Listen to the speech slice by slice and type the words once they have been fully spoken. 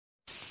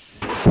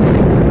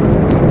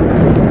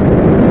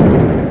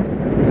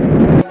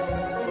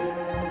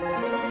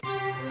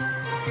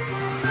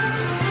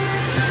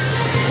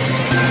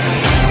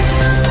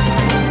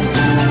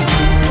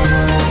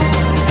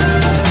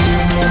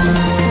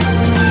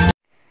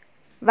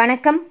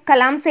வணக்கம்.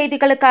 கலாம்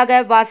செய்திகளுக்காக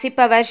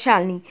வாசிப்பவர்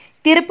ஷாலினி.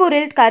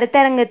 திருப்பூரில்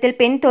கருத்தரங்கத்தில்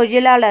பெண்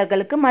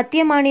தொழிலாளர்களுக்கு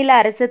மத்திய மாநில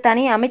அரசு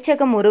தனி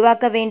அமைச்சகம்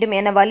உருவாக்க வேண்டும்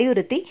என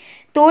வலியுறுத்தி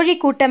தோழி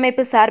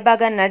கூட்டமைப்பு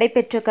சார்பாக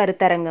நடைபெற்ற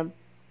கருத்தரங்கம்.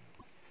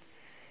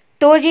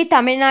 தோழி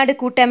தமிழ்நாடு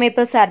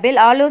கூட்டமைப்பு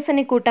சார்பில்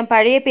ஆலோசனை கூட்டம்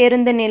பழைய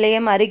பேருந்து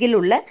நிலையம் அருகில்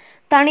உள்ள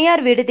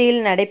தனியார்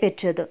விடுதியில்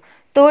நடைபெற்றது.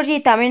 தோழி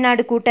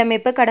தமிழ்நாடு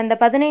கூட்டமைப்பு கடந்த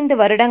 15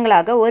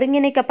 வருடங்களாக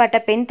ஒருங்கிணைக்கப்பட்ட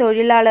பெண்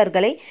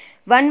தொழிலாளர்களை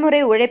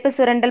வன்முறை, உழைப்பு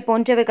சுரண்டல்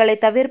போன்றவைகளை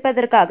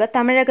தவிர்ப்பதற்காக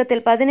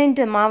தமிழகத்தில்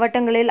 15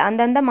 மாவட்டங்களில்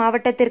அந்தந்த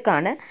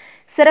மாவட்டத்திற்கான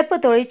சிறப்பு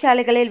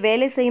தொழிற்சாலைகளில்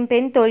வேலை செய்யும்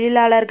பெண்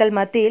தொழிலாளர்கள்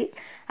மத்தியில்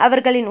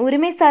அவர்களின்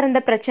உரிமை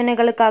சார்ந்த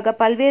பிரச்சினைகளுக்காக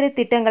பல்வேறு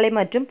திட்டங்களை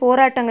மற்றும்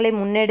போராட்டங்களை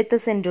முன்னெடுத்து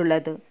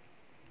சென்றுள்ளது.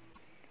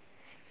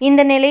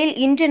 இந்த நிலையில்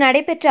இன்று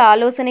நடைபெற்ற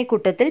ஆலோசனை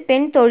கூட்டத்தில்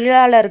பெண்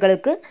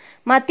தொழிலாளர்களுக்கு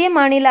மத்திய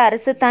மாநில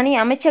அரசு தனி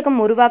அமைச்சகம்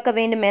உருவாக்க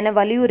வேண்டும் என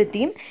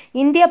வலியுறுத்தியும்,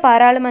 இந்திய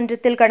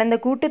பாராளுமன்றத்தில் கடந்த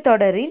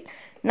கூட்டத்தொடரில்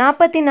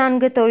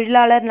 44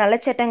 தொழிலாளர்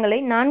நலச்சட்டங்களை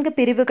 4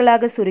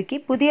 பிரிவுகளாக சுருக்கி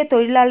புதிய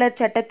தொழிலாளர்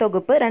சட்ட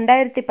தொகுப்பு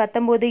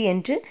 2019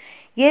 என்று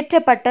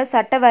இயற்றப்பட்ட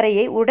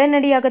சட்டவரையை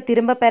உடனடியாக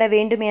திரும்ப பெற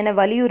வேண்டும் என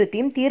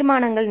வலியுறுத்தியும்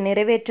தீர்மானங்கள்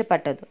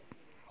நிறைவேற்றப்பட்டது.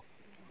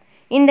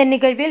 இந்த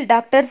நிகழ்வில்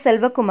டாக்டர்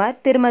செல்வகுமார்,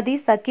 திருமதி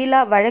சகிலா,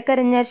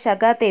 வழக்கறிஞர்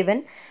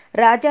சகாதேவன்,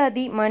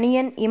 ராஜாதி,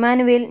 Maniyan,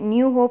 Emmanuel,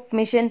 new hope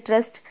mission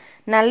trust,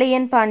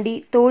 Nallaiyan Pandi,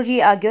 தோழி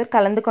ஆகியோர்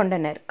கலந்து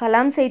கொண்டனர்.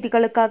 கலாம்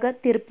செய்திகளுக்காக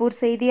திருப்பூர்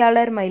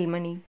செய்தியாளர்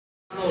மயில்மணி.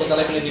 ஒரு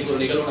தலைப்பில் ஒரு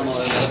நிகழ்வு நம்ம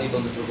நடத்திட்டு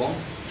வந்துட்டு இருக்கோம்.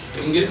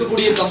 இங்க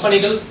இருக்கக்கூடிய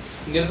கம்பெனிகள்,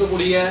 இங்க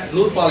இருக்கக்கூடிய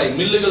நூற்பாலை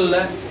மில்லுகள்ல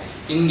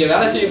இங்க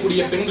வேலை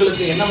செய்யக்கூடிய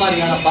பெண்களுக்கு என்ன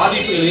மாதிரியான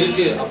பாதிப்புகள்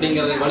இருக்கு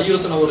அப்படிங்கறதை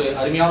வலியுறுத்தின ஒரு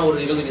அருமையான ஒரு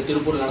நிகழ்வு இங்க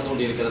திருப்பூர் நடந்து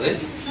கொண்டிருக்கிறது.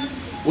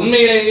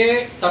 உண்மையிலேயே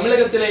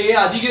தமிழகத்திலேயே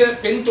அதிக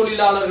பெண்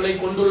தொழிலாளர்களை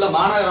கொண்டுள்ள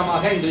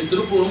மாநகரமாக இன்று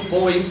திருப்பூரும்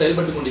கோவையும்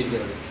செயல்பட்டு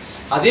கொண்டிருக்கிறது.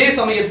 அதே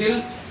சமயத்தில்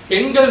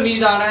பெண்கள்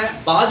மீதான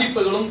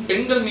பாதிப்புகளும்,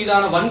 பெண்கள்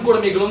மீதான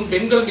வன்கொடுமைகளும்,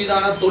 பெண்கள்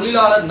மீதான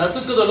தொழிலாளர்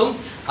நசுக்குதலும்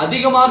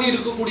அதிகமாக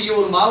இருக்கக்கூடிய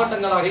ஒரு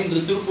மாவட்டங்களாக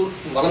இன்று திருப்பூர்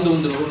வளர்ந்து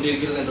வந்து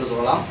கொண்டிருக்கிறது என்று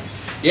சொல்லலாம்.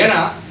 ஏன்னா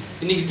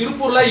இன்னைக்கு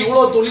திருப்பூர்ல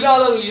இவ்வளவு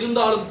தொழிலாளர்கள்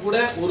இருந்தாலும் கூட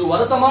ஒரு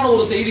வருத்தமான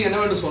ஒரு செய்தி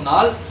என்னவென்று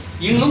சொன்னால்,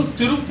 இன்னும்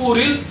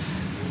திருப்பூரில்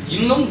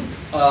இன்னும்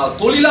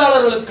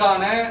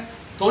தொழிலாளர்களுக்கான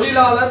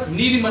தொழிலாளர்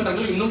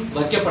நீதிமன்றங்கள் இன்னும்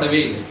வைக்கப்படவே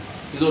இல்லை.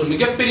 இது ஒரு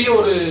மிகப்பெரிய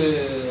ஒரு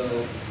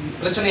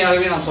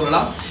பிரச்சனையாகவே நாம்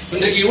சொல்லலாம்.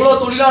 இன்றைக்கு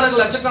இவ்வளவு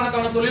தொழிலாளர்கள்,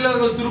 லட்சக்கணக்கான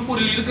தொழிலாளர்கள்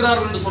திருப்பூரில்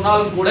இருக்கிறார்கள் என்று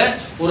சொன்னாலும் கூட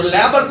ஒரு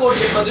லேபர்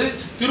கோட் என்பது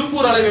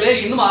திருப்பூர் அளவிலே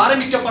இன்னும்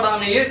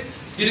ஆரம்பிக்கப்படாமையே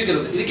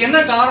இருக்கிறது. இதுக்கு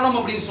என்ன காரணம்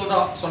அப்படின்னு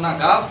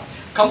சொன்னாக்கா,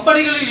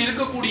 கம்பெனிகளில்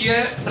இருக்கக்கூடிய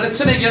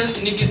பிரச்சனைகள்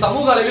இன்னைக்கு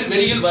சமூக அளவில்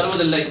வெளியில்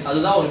வருவதில்லை.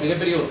 அதுதான் ஒரு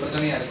மிகப்பெரிய ஒரு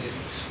பிரச்சனையா இருக்கு.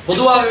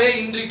 பொதுவாகவே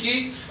இன்றைக்கு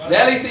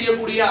வேலை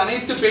செய்யக்கூடிய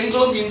அனைத்து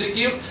பெண்களும்,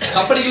 இன்றைக்கு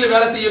கம்பெனிகளில்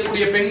வேலை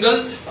செய்யக்கூடிய பெண்கள்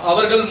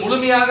அவர்கள்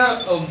முழுமையாக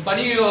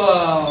பணி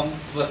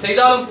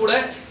செய்தாலும் கூட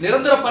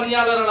நிரந்தர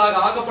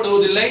பணியாளர்களாக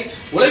ஆக்கப்படுவதில்லை.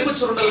 உழைப்பு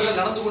சுரண்டல்கள்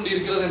நடந்து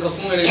கொண்டிருக்கிறது என்ற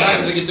சூழ்நிலை தான்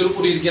இன்றைக்கு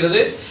திருப்பூர்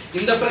இருக்கிறது.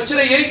 இந்த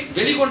பிரச்சனையை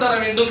வெளிக்கொண்டு வர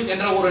வேண்டும்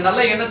என்ற ஒரு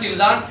நல்ல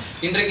எண்ணத்தில் தான்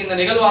இன்றைக்கு இந்த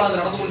நிகழ்வானது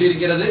நடந்து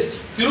கொண்டிருக்கிறது.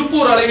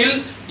 திருப்பூர் அளவில்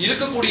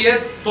இருக்கக்கூடிய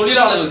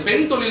தொழிலாளர்கள்,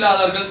 பெண்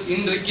தொழிலாளர்கள்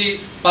இன்றைக்கு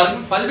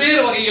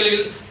பல்வேறு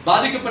வகைகளில்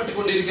பாதிக்கப்பட்டு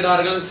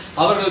கொண்டிருக்கிறார்கள்.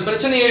 அவர்கள்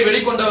பிரச்சனையை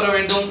வெளிக்கொண்டு வர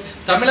வேண்டும்.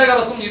 தமிழக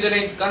அரசும்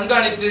இதனை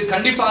கண்காணித்து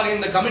கண்டிப்பாக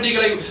இந்த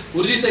கமிட்டிகளை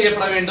உறுதி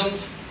செய்யப்பட வேண்டும்.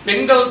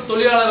 பெண்கள்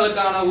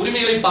தொழிலாளர்களுக்கான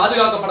உரிமைகளை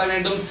பாதுகாக்கப்பட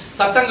வேண்டும்.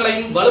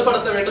 சட்டங்களையும்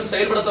வலுப்படுத்த வேண்டும்,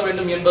 செயல்படுத்த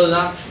வேண்டும்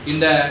என்பதுதான்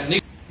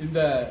இந்த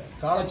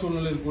கால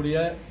சூழ்நிலையில் கூடிய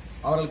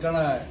அவர்களுக்கான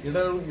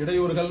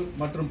இடையூறுகள்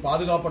மற்றும்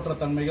பாதுகாப்பற்ற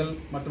தன்மைகள்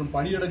மற்றும்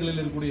பணியிடங்களில்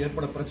இருக்கக்கூடிய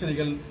ஏற்படும்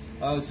பிரச்சனைகள்,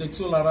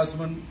 செக்ஷுவல்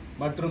ஹராஸ்மெண்ட்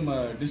மற்றும்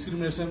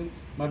டிஸ்கிரிமினேஷன்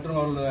மற்றும்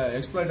அவர்களோட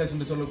எக்ஸ்பிளாய்டேஷன்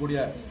என்று சொல்லக்கூடிய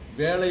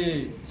வேலையை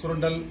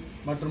சுரண்டல்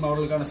மற்றும்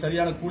அவர்களுக்கான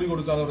சரியான கூலி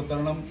கொடுக்காத ஒரு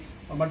தருணம்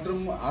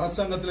மற்றும்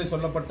அரசாங்கத்திலே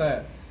சொல்லப்பட்ட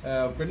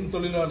பெண்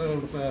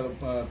தொழிலாளர்கள்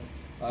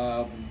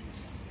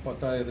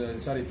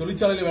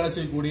தொழிற்சாலையில் வேலை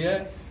செய்யக்கூடிய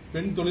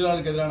பெண்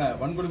தொழிலாளருக்கு எதிரான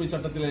வன்கொடுமை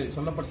சட்டத்திலே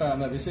சொல்லப்பட்ட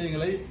அந்த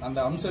விஷயங்களை, அந்த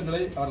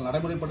அம்சங்களை அவர்கள்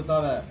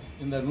நடைமுறைப்படுத்தாத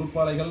இந்த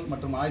நூற்பாலைகள்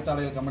மற்றும்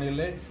ஆயத்தாடைகள்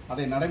கம்பெனிகளிலே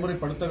அதை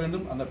நடைமுறைப்படுத்த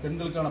வேண்டும். அந்த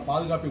பெண்களுக்கான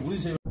பாதுகாப்பை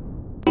உறுதி செய்ய